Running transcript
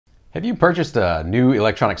Have you purchased a new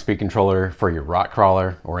electronic speed controller for your rock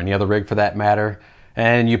crawler, or any other rig for that matter,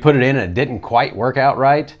 and you put it in and it didn't quite work out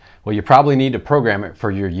right? Well, you probably need to program it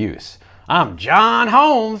for your use. I'm John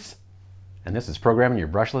Holmes, and this is Programming Your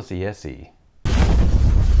Brushless ESC.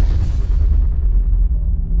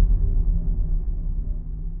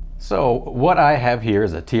 So what I have here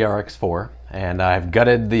is a TRX4, and I've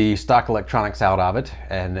gutted the stock electronics out of it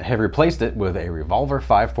and have replaced it with a Revolver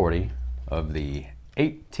 540 of the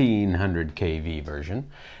 1800 kV version,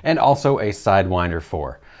 and also a Sidewinder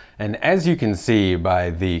 4. And as you can see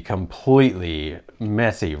by the completely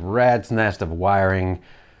messy rat's nest of wiring,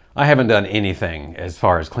 I haven't done anything as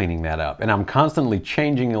far as cleaning that up. And I'm constantly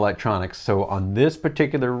changing electronics, so on this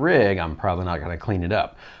particular rig, I'm probably not going to clean it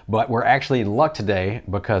up. But we're actually in luck today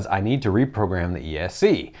because I need to reprogram the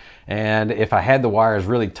ESC. And if I had the wires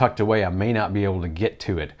really tucked away, I may not be able to get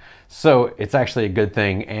to it. So it's actually a good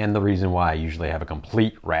thing, and the reason why I usually have a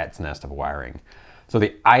complete rat's nest of wiring. So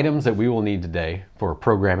the items that we will need today for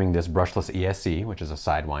programming this brushless ESC, which is a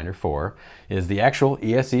Sidewinder 4, is the actual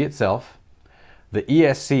ESC itself. The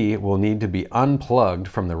ESC will need to be unplugged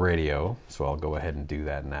from the radio, so I'll go ahead and do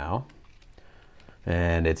that now.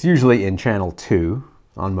 And it's usually in channel 2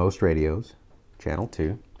 on most radios, channel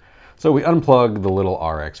 2. So we unplug the little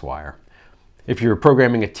RX wire. If you're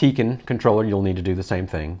programming a Tekin controller, you'll need to do the same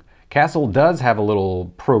thing. Castle does have a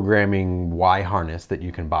little programming Y harness that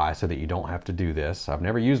you can buy so that you don't have to do this. I've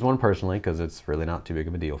never used one personally because it's really not too big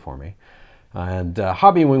of a deal for me. And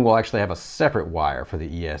Hobby Wing will actually have a separate wire for the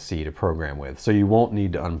ESC to program with, so you won't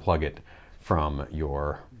need to unplug it from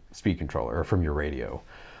your speed controller or from your radio.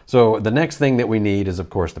 So the next thing that we need is, of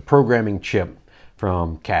course, the programming chip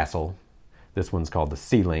from Castle. This one's called the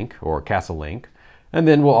C-Link or Castle Link. And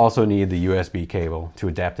then we'll also need the USB cable to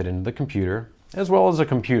adapt it into the computer, as well as a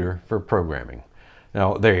computer for programming.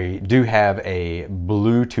 Now, they do have a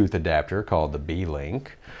Bluetooth adapter called the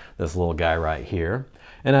B-Link, this little guy right here.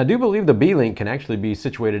 And I do believe the B-Link can actually be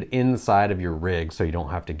situated inside of your rig, so you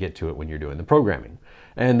don't have to get to it when you're doing the programming.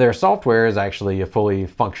 And their software is actually a fully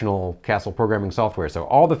functional Castle programming software, so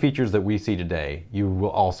all the features that we see today, you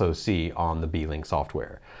will also see on the B-Link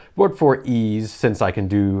software. But for ease, since I can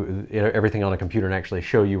do everything on a computer and actually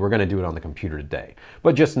show you, we're going to do it on the computer today.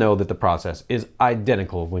 But just know that the process is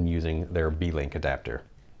identical when using their B-Link adapter.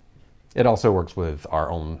 It also works with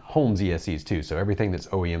our own Holmes ESCs too, so everything that's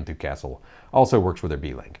OEM through Castle also works with their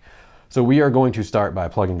B-Link. So we are going to start by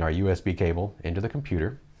plugging our USB cable into the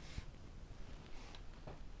computer.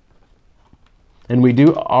 And we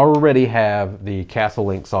do already have the Castle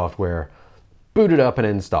Link software booted up and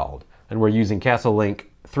installed. And we're using Castle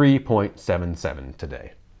Link 3.77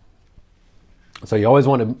 today. So you always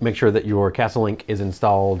want to make sure that your Castle Link is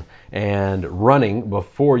installed and running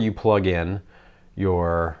before you plug in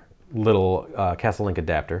your little Castle Link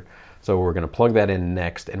adapter. So we're going to plug that in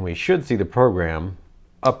next, and we should see the program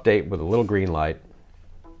update with a little green light.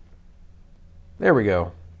 There we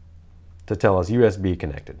go, to tell us USB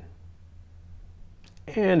connected.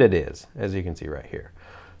 And it is, as you can see right here.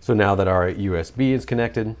 So now that our USB is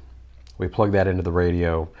connected, we plug that into the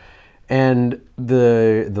radio, and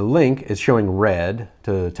the link is showing red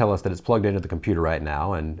to tell us that it's plugged into the computer right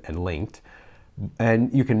now and linked.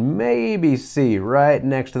 And you can maybe see right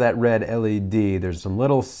next to that red LED, there's some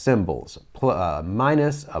little symbols,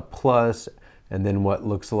 minus, a plus, and then what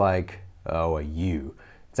looks like, a U.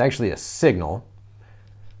 It's actually a signal.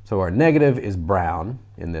 So our negative is brown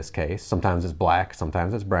in this case. Sometimes it's black,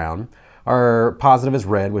 sometimes it's brown. Our positive is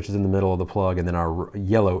red, which is in the middle of the plug, and then our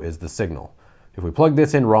yellow is the signal. If we plug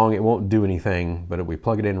this in wrong, it won't do anything, but if we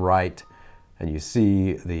plug it in right, and you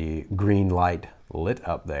see the green light lit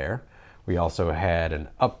up there. We also had an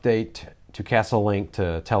update to Castle Link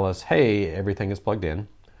to tell us, hey, everything is plugged in.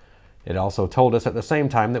 It also told us at the same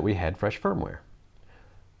time that we had fresh firmware.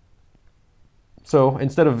 So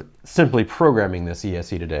instead of simply programming this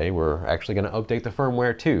ESC today, we're actually going to update the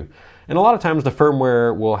firmware too. And a lot of times the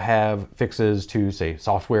firmware will have fixes to, say,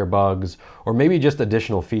 software bugs, or maybe just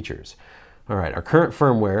additional features. All right, our current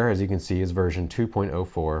firmware, as you can see, is version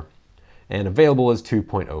 2.04, and available is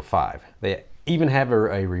 2.05. They even have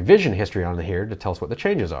a revision history on here to tell us what the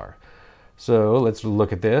changes are. So let's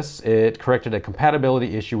look at this. It corrected a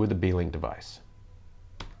compatibility issue with the B-Link device.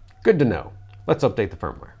 Good to know. Let's update the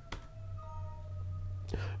firmware.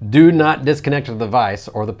 Do not disconnect the device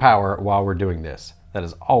or the power while we're doing this. That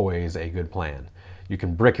is always a good plan. You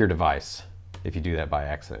can brick your device if you do that by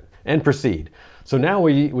accident. And proceed. So now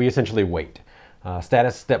we essentially wait.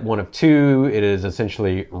 Status step 1 of 2, it is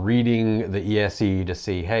essentially reading the ESC to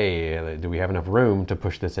see, hey, do we have enough room to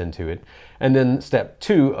push this into it? And then step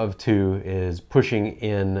 2 of 2 is pushing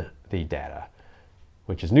in the data.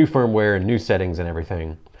 which is new firmware and new settings and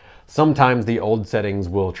everything. Sometimes the old settings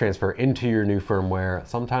will transfer into your new firmware.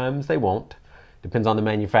 Sometimes they won't. Depends on the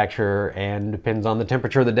manufacturer and depends on the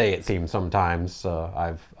temperature of the day, it seems sometimes.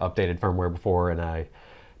 I've updated firmware before and I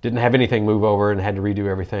didn't have anything move over and had to redo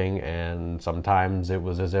everything, and sometimes it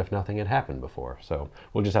was as if nothing had happened before. So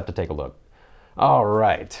we'll just have to take a look. All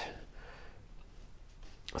right.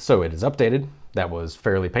 So it is updated. That was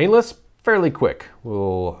fairly painless, fairly quick.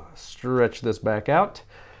 We'll stretch this back out.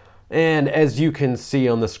 And as you can see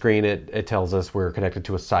on the screen, it tells us we're connected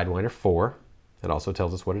to a Sidewinder 4. It also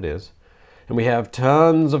tells us what it is. And we have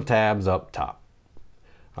tons of tabs up top.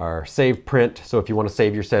 Our save print, so if you want to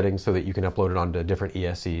save your settings so that you can upload it onto different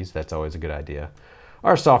ESCs, that's always a good idea.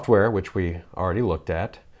 Our software, which we already looked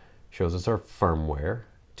at, shows us our firmware,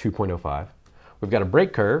 2.05. We've got a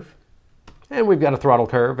brake curve, and we've got a throttle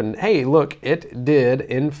curve, and hey, look, it did,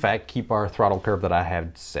 in fact, keep our throttle curve that I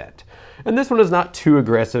had set. And this one is not too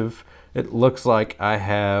aggressive. It looks like I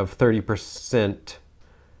have 30%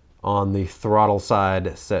 on the throttle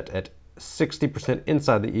side set at 60%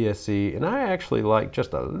 inside the ESC, and I actually like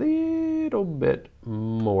just a little bit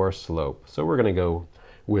more slope. So we're going to go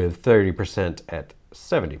with 30% at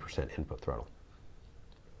 70% input throttle.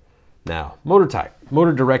 Now, motor type,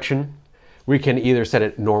 motor direction, we can either set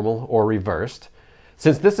it normal or reversed.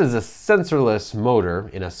 Since this is a sensorless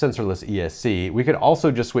motor in a sensorless ESC, we could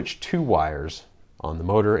also just switch 2 wires on the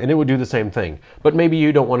motor and it would do the same thing. But maybe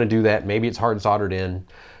you don't want to do that. Maybe it's hard soldered in.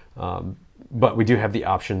 But we do have the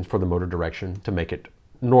option for the motor direction to make it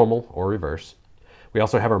normal or reverse. We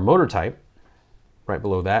also have our motor type right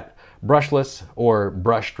below that, brushless or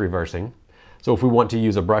brushed reversing. So if we want to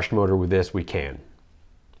use a brushed motor with this, we can.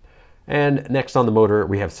 And next on the motor,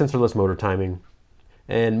 we have sensorless motor timing.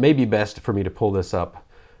 And maybe best for me to pull this up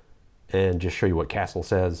and just show you what Castle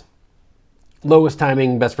says. Lowest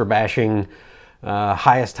timing, best for bashing.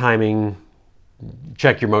 Highest timing,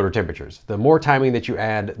 check your motor temperatures. The more timing that you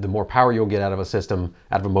add, the more power you'll get out of a system,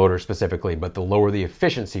 out of a motor specifically, but the lower the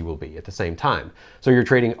efficiency will be at the same time. So you're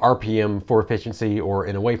trading RPM for efficiency or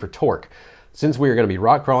in a way for torque. Since we are going to be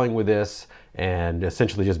rock crawling with this and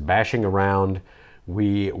essentially just bashing around,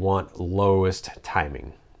 we want lowest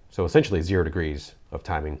timing. So essentially 0 degrees of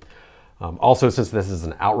timing. Also, since this is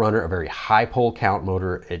an outrunner, a very high pole count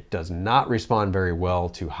motor, it does not respond very well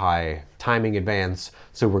to high timing advance.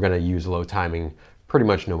 So we're going to use low timing pretty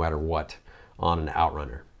much no matter what on an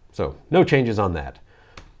outrunner. So no changes on that.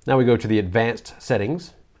 Now we go to the advanced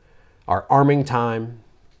settings, our arming time,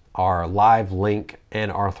 our live link,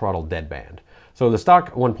 and our throttle deadband. So the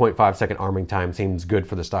stock 1.5 second arming time seems good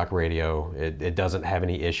for the stock radio. It doesn't have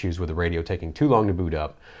any issues with the radio taking too long to boot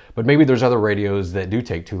up. But maybe there's other radios that do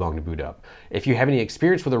take too long to boot up. If you have any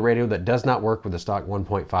experience with a radio that does not work with the stock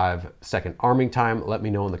 1.5 second arming time, let me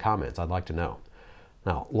know in the comments. I'd like to know.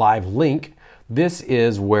 Now, live link. This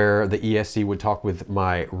is where the ESC would talk with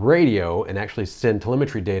my radio and actually send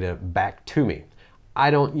telemetry data back to me. I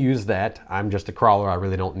don't use that. I'm just a crawler. I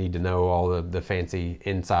really don't need to know all the fancy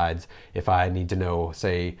insides. If I need to know,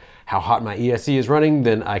 say, how hot my ESC is running,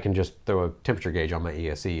 then I can just throw a temperature gauge on my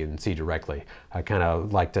ESC and see directly. I kind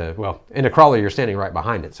of like to, well, in a crawler, you're standing right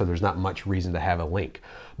behind it, so there's not much reason to have a link.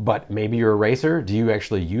 But maybe you're a racer. Do you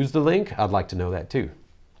actually use the link? I'd like to know that too.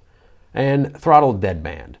 And throttle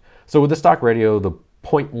deadband. So with the stock radio, the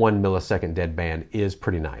 0.1 millisecond deadband is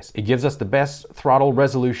pretty nice. It gives us the best throttle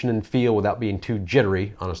resolution and feel without being too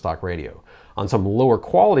jittery on a stock radio. On some lower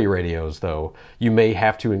quality radios though, you may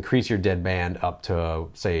have to increase your deadband up to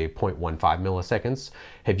say 0.15 milliseconds.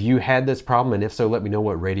 Have you had this problem? And if so, let me know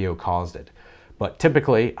what radio caused it. But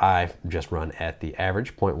typically I just run at the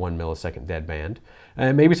average 0.1 millisecond deadband.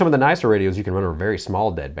 And maybe some of the nicer radios you can run a very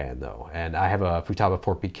small deadband though. And I have a Futaba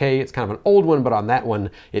 4PK. It's kind of an old one, but on that one,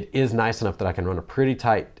 it is nice enough that I can run a pretty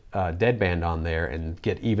tight deadband on there and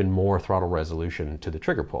get even more throttle resolution to the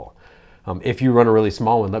trigger pull. If you run a really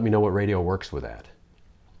small one, let me know what radio works with that.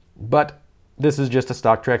 But this is just a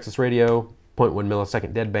stock Traxxas radio. 0.1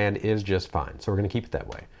 millisecond deadband is just fine. So we're going to keep it that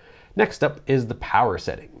way. Next up is the power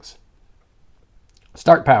settings.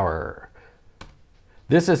 Start power.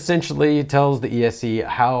 This essentially tells the ESC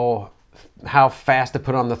how fast to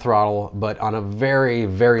put on the throttle, but on a very,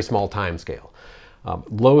 very small time scale.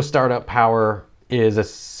 Low startup power is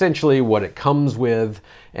essentially what it comes with,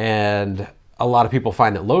 and a lot of people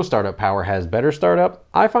find that low startup power has better startup.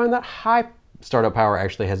 I find that high startup power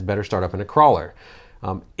actually has better startup in a crawler.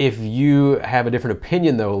 If you have a different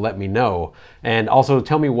opinion though, let me know. And also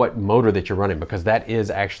tell me what motor that you're running, because that is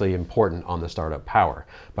actually important on the startup power.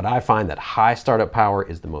 But I find that high startup power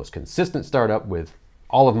is the most consistent startup with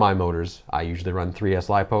all of my motors. I usually run 3S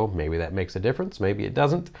Lipo. Maybe that makes a difference, maybe it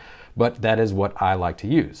doesn't. but that is what I like to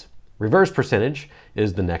use. Reverse percentage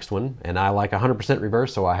is the next one, and I like 100%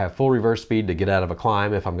 reverse, so I have full reverse speed to get out of a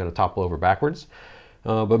climb if I'm going to topple over backwards.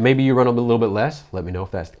 But maybe you run a little bit less. Let me know if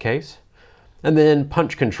that's the case. And then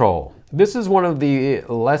punch control. This is one of the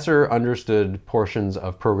lesser understood portions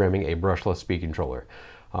of programming a brushless speed controller.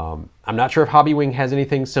 I'm not sure if Hobbywing has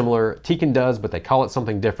anything similar. Tekken does, but they call it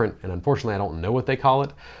something different, and unfortunately I don't know what they call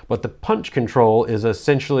it. But the punch control is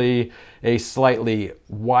essentially a slightly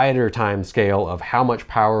wider time scale of how much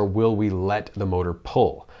power will we let the motor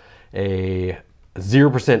pull. A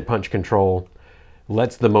 0% punch control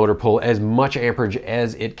lets the motor pull as much amperage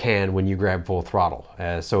as it can when you grab full throttle.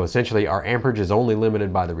 So essentially our amperage is only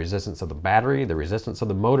limited by the resistance of the battery, the resistance of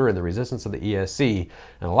the motor, and the resistance of the ESC.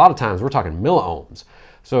 And a lot of times we're talking milliohms.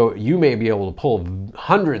 So you may be able to pull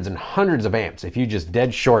hundreds and hundreds of amps if you just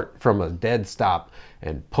dead short from a dead stop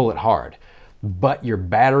and pull it hard. But your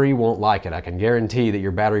battery won't like it. I can guarantee that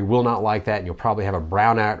your battery will not like that, and you'll probably have a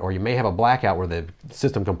brownout, or you may have a blackout where the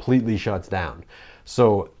system completely shuts down.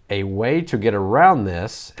 So a way to get around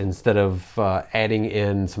this, instead of adding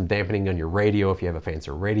in some dampening on your radio if you have a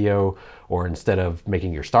fancier radio, or instead of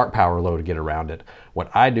making your start power low to get around it,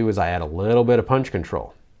 what I do is I add a little bit of punch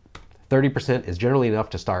control. 30% is generally enough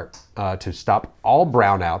to stop all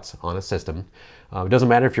brownouts on a system. It doesn't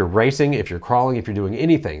matter if you're racing, if you're crawling, if you're doing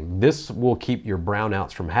anything. This will keep your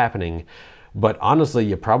brownouts from happening, but honestly,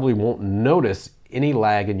 you probably won't notice any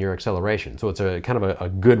lag in your acceleration. So it's a kind of a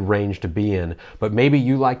good range to be in, but maybe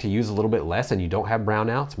you like to use a little bit less and you don't have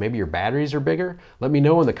brownouts. Maybe your batteries are bigger. Let me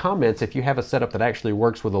know in the comments if you have a setup that actually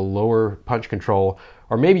works with a lower punch control,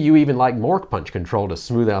 or maybe you even like more punch control to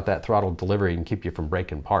smooth out that throttle delivery and keep you from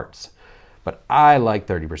breaking parts. But I like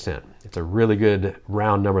 30%. It's a really good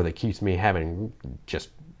round number that keeps me having just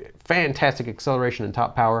fantastic acceleration and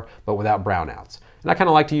top power, but without brownouts. And I kind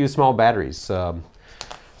of like to use small batteries,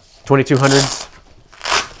 2200s,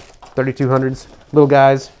 3200s, little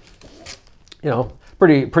guys, you know,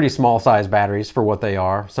 pretty small size batteries for what they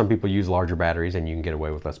are. Some people use larger batteries and you can get away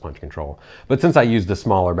with less punch control. But since I use the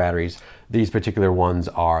smaller batteries, these particular ones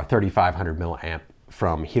are 3500 milliamp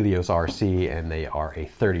from Helios RC, and they are a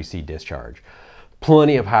 30C discharge.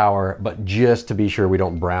 Plenty of power, but just to be sure we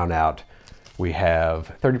don't brown out, we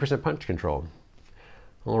have 30% punch control.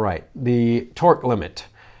 All right, the torque limit.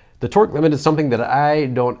 The torque limit is something that I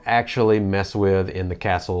don't actually mess with in the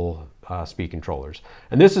Castle speed controllers.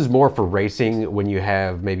 And this is more for racing when you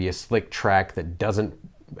have maybe a slick track that doesn't,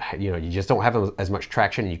 you just don't have as much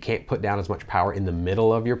traction and you can't put down as much power in the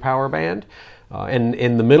middle of your power band. And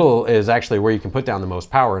in the middle is actually where you can put down the most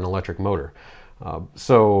power in an electric motor.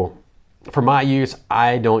 So for my use,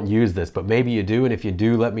 I don't use this, but maybe you do, and if you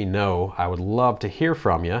do, let me know. I would love to hear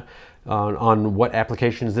from you on what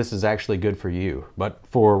applications this is actually good for you. But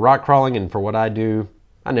for rock crawling and for what I do,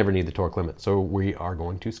 I never need the torque limit, so we are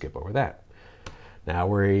going to skip over that. Now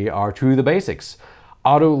we are to the basics.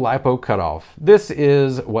 Auto Lipo cutoff. This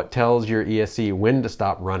is what tells your ESC when to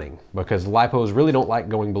stop running, because Lipos really don't like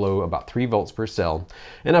going below about 3 volts per cell,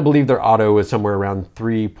 and I believe their auto is somewhere around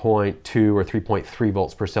 3.2 or 3.3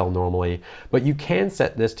 volts per cell normally, but you can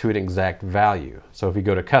set this to an exact value. So if you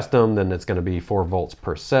go to custom, then it's going to be 4 volts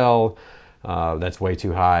per cell. That's way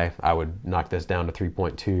too high. I would knock this down to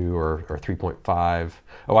 3.2 or 3.5.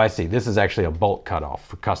 Oh, I see. This is actually a bulk cutoff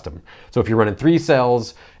for custom. So if you're running 3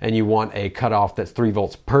 cells and you want a cutoff that's 3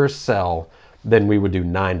 volts per cell, then we would do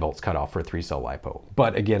 9 volts cutoff for a 3-cell LiPo.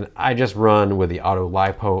 But again, I just run with the auto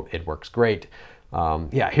LiPo. It works great.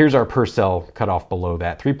 Yeah, here's our per cell cutoff below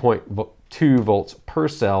that. 3.2 volts per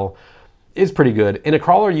cell is pretty good. In a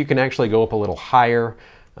crawler, you can actually go up a little higher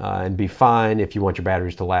and be fine if you want your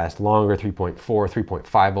batteries to last longer. 3.4,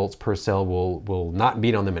 3.5 volts per cell will not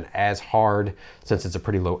beat on them as hard. Since it's a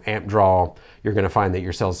pretty low amp draw, you're going to find that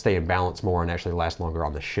your cells stay in balance more and actually last longer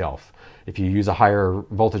on the shelf. If you use a higher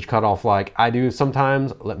voltage cutoff like I do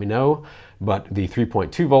sometimes, let me know. But the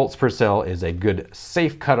 3.2 volts per cell is a good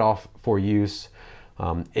safe cutoff for use.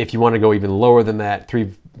 If you want to go even lower than that,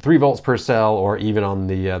 3 volts per cell, or even on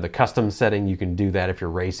the custom setting, you can do that if you're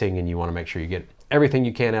racing and you want to make sure you get everything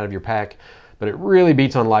you can out of your pack. But it really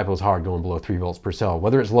beats on Lipos hard going below 3 volts per cell,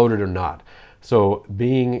 whether it's loaded or not. So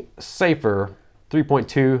being safer,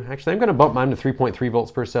 3.2, actually I'm going to bump mine to 3.3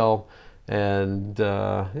 volts per cell, and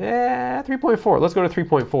 3.4, let's go to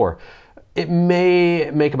 3.4. It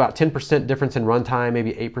may make about 10% difference in runtime,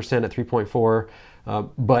 maybe 8% at 3.4.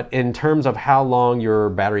 But in terms of how long your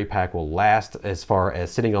battery pack will last as far as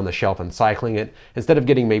sitting on the shelf and cycling it, instead of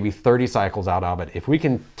getting maybe 30 cycles out of it, if we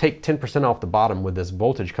can take 10% off the bottom with this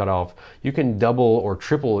voltage cutoff, you can double or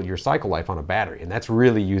triple your cycle life on a battery, and that's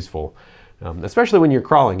really useful. especially when you're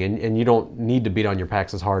crawling and you don't need to beat on your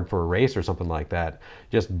packs as hard for a race or something like that.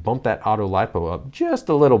 Just bump that auto lipo up just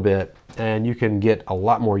a little bit and you can get a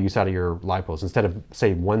lot more use out of your lipos. Instead of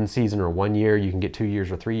say 1 season or 1 year, you can get 2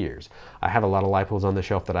 years or 3 years. I have a lot of lipos on the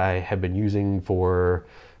shelf that I have been using for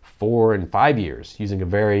 4 and 5 years, using a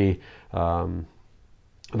very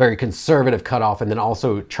conservative cutoff, and then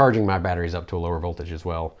also charging my batteries up to a lower voltage as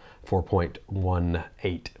well.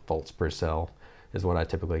 4.18 volts per cell is what I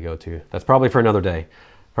typically go to. That's probably for another day.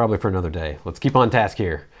 Probably for another day. Let's keep on task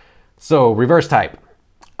here. So reverse type.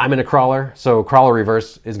 I'm in a crawler, so crawler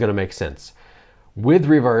reverse is going to make sense. With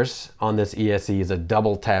reverse on this ESC is a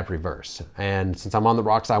double tap reverse. And since I'm on the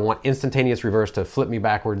rocks, I want instantaneous reverse to flip me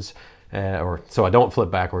backwards, or so I don't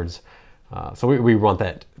flip backwards. So we want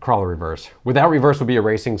that crawler reverse. Without reverse would be a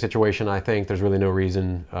racing situation, I think. There's really no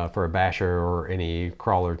reason for a basher or any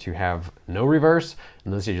crawler to have no reverse,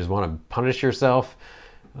 unless you just want to punish yourself.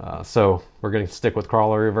 So we're going to stick with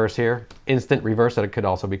crawler reverse here. Instant reverse, that it could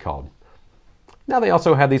also be called. Now they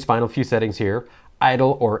also have these final few settings here.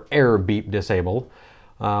 Idle or error beep disable.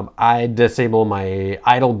 I disable my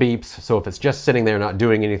idle beeps, so if it's just sitting there not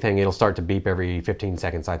doing anything, it'll start to beep every 15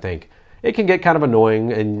 seconds, I think. It can get kind of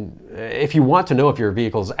annoying, and if you want to know if your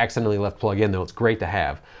vehicle's accidentally left plug in, though, it's great to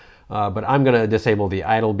have. But I'm going to disable the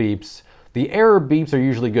idle beeps. The error beeps are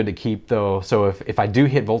usually good to keep, though, so if I do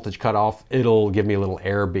hit voltage cutoff, it'll give me a little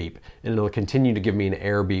error beep, and it'll continue to give me an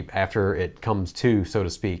error beep after it comes to, so to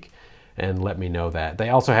speak, and let me know that. They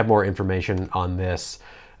also have more information on this.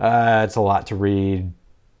 It's a lot to read.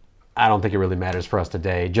 I don't think it really matters for us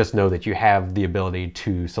today. Just know that you have the ability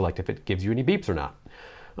to select if it gives you any beeps or not.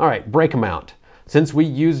 All right, brake amount. Since we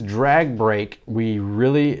use drag brake, we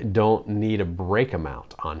really don't need a brake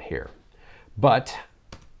amount on here. But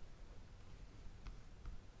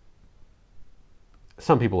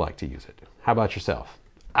some people like to use it. How about yourself?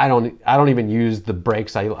 I don't even use the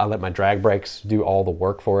brakes. I let my drag brakes do all the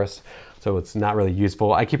work for us, so it's not really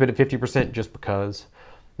useful. I keep it at 50% just because.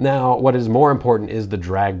 Now, what is more important is the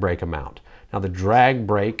drag brake amount. Now the drag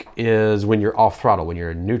brake is when you're off throttle, when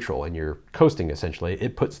you're in neutral and you're coasting essentially.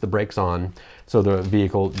 It puts the brakes on so the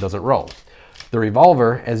vehicle doesn't roll. The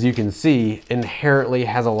revolver, as you can see, inherently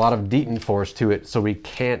has a lot of detent force to it, so we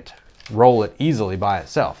can't roll it easily by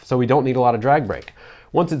itself. So we don't need a lot of drag brake.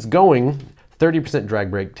 Once it's going, 30%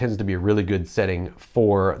 drag brake tends to be a really good setting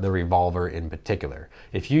for the revolver in particular.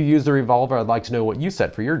 If you use the revolver, I'd like to know what you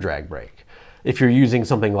set for your drag brake. If you're using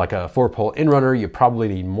something like a 4-pole inrunner, you probably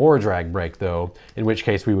need more drag brake though, in which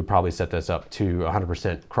case we would probably set this up to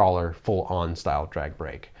 100% crawler full-on style drag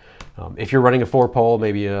brake. If you're running a 4-pole,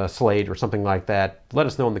 maybe a Slate or something like that, let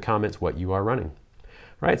us know in the comments what you are running.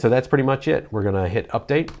 All right, so that's pretty much it. We're gonna hit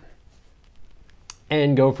update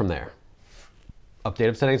and go from there. Update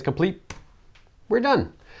of settings complete. We're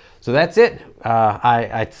done. So that's it.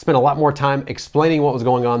 I spent a lot more time explaining what was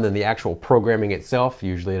going on than the actual programming itself.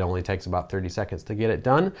 Usually it only takes about 30 seconds to get it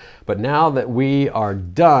done. But now that we are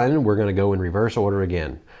done, we're gonna go in reverse order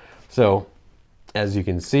again. So as you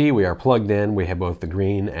can see, we are plugged in. We have both the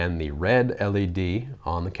green and the red LED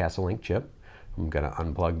on the Castlelink chip. I'm gonna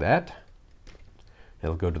unplug that.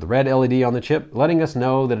 It'll go to the red LED on the chip, letting us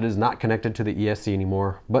know that it is not connected to the ESC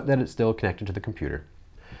anymore, but that it's still connected to the computer.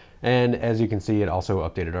 And as you can see, it also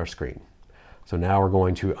updated our screen. So now we're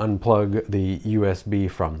going to unplug the USB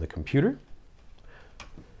from the computer.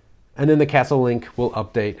 And then the Castlelink will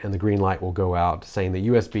update and the green light will go out saying the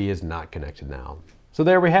USB is not connected now. So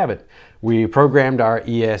there we have it. We programmed our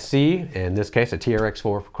ESC, in this case a TRX4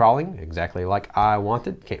 for crawling, exactly like I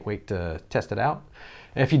wanted. Can't wait to test it out.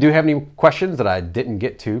 If you do have any questions that I didn't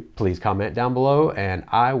get to, please comment down below and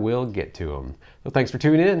I will get to them. So thanks for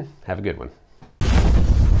tuning in. Have a good one.